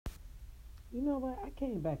You know what? I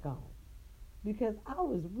came back on because I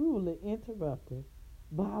was rudely interrupted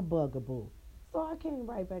by a bugaboo. So I came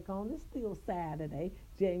right back on. It's still Saturday,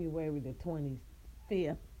 January the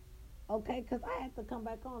 25th. Okay, because I had to come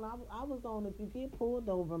back on. I was on. If you get pulled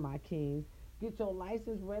over, my kings, get your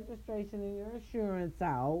license, registration, and your insurance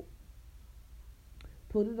out.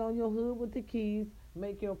 Put it on your hood with the keys.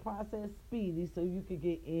 Make your process speedy so you can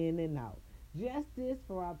get in and out. Justice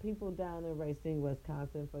for our people down in Racine,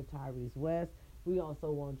 Wisconsin, for Tyrese West. We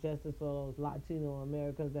also want justice for those Latino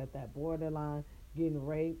Americans at that borderline getting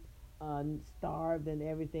raped, starved, and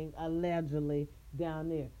everything allegedly down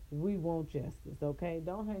there. We want justice, okay?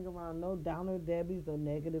 Don't hang around no Downer Debbies or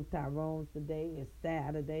negative Tyrones today. It's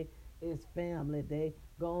Saturday. It's family day.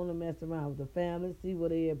 Go on and mess around with the family. See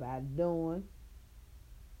what everybody doing.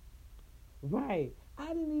 Right. I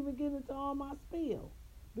didn't even get into all my spiel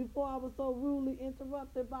before I was so rudely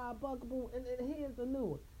interrupted by a bugaboo. And here's a new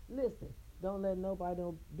one. Listen, don't let nobody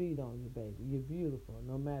beat on you, baby. You're beautiful.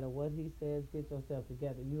 No matter what he says, get yourself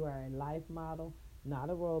together. You are a life model, not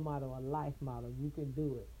a role model, a life model. You can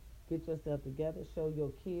do it. Get yourself together. Show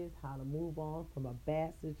your kids how to move on from a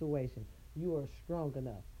bad situation. You are strong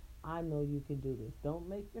enough. I know you can do this. Don't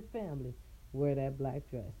make your family wear that black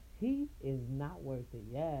dress. He is not worth it.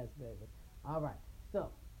 Yes, baby. All right. So,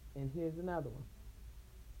 and here's another one.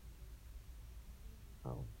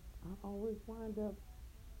 Oh, I always wind up.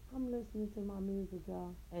 I'm listening to my music,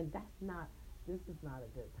 y'all, and that's not. This is not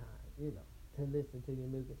a good time, to listen to your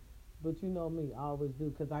music. But you know me, I always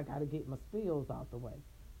do, cause I gotta get my spills out the way.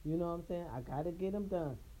 You know what I'm saying? I gotta get them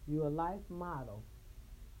done. You a life model,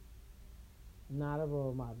 not a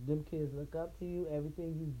role model. Them kids look up to you.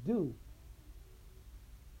 Everything you do,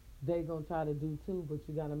 they gonna try to do too, but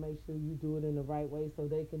you gotta make sure you do it in the right way so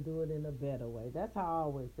they can do it in a better way. That's how I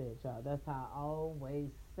always say it, y'all. That's how I always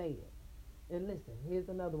say it. And listen, here's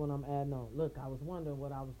another one I'm adding on. Look, I was wondering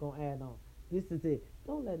what I was gonna add on. This is it.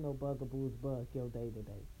 Don't let no bugaboos bug your day to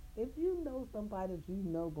day. If you know somebody that you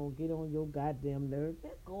know gonna get on your goddamn nerves,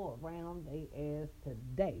 just go around they ass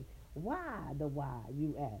today. Why the why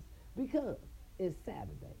you ask? Because it's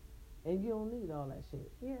Saturday, and you don't need all that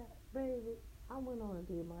shit. Yeah, baby, I went on and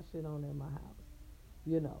did my shit on at my house.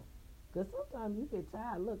 You know, cause sometimes you get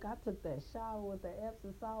tired. Look, I took that shower with the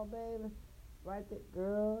Epsom salt, baby. Right there,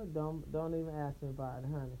 girl. Don't even ask me about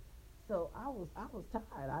it, honey. So I was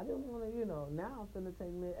tired. I didn't want to, Now I'm finna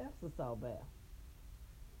take me an Epsom salt bath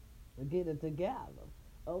and get it together,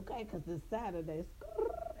 okay? Cause it's Saturday,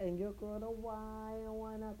 and your girl don't why and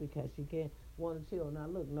why not? Because she can't want to chill. Now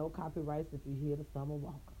look, no copyrights if you hear the Summer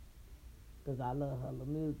Walker, cause I love her little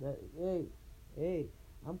music. Hey, hey,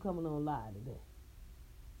 I'm coming on live today.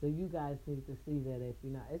 So you guys need to see that if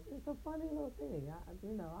you're not. It's a funny little thing.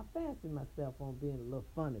 I fancy myself on being a little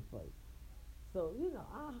funny for you. So,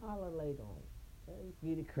 I'll holler later on. Let's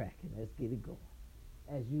get it cracking. Let's get it going.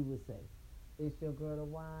 As you would say. It's your girl to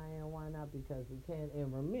why and why not? Because we can.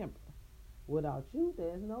 And remember, without you,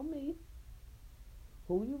 there's no me.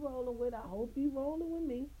 Who you rolling with? I hope you rolling with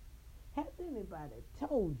me. Has anybody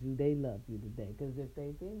told you they love you today? Because if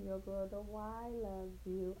they didn't, your girl to why loves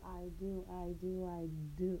you. I do, I do, I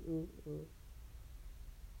do.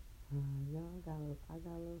 Y'all I got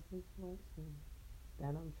a little situation that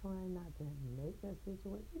I'm trying not to make a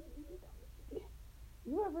situation.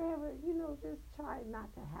 You ever, just try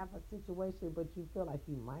not to have a situation, but you feel like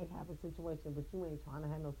you might have a situation, but you ain't trying to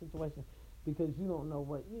have no situation because you don't know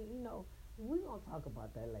what We're gonna talk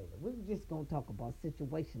about that later. We're just gonna talk about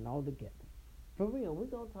situation altogether. For real, we're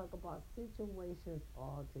gonna talk about situations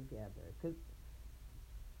altogether, cause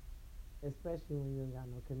especially when you ain't got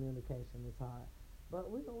no communication, it's hard. But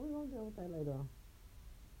we gonna deal with that later on.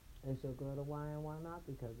 It's your girl, the why and why not?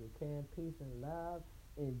 Because we can, peace and love,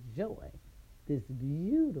 enjoy this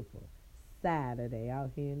beautiful Saturday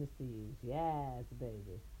out here in the seas. Yes,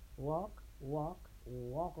 baby. Walk, walk,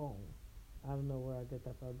 walk on. I don't know where I get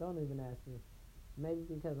that from. Don't even ask me. Maybe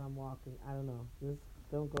because I'm walking. I don't know. Just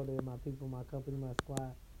don't go there, my people, my company, my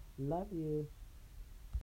squad. Love you.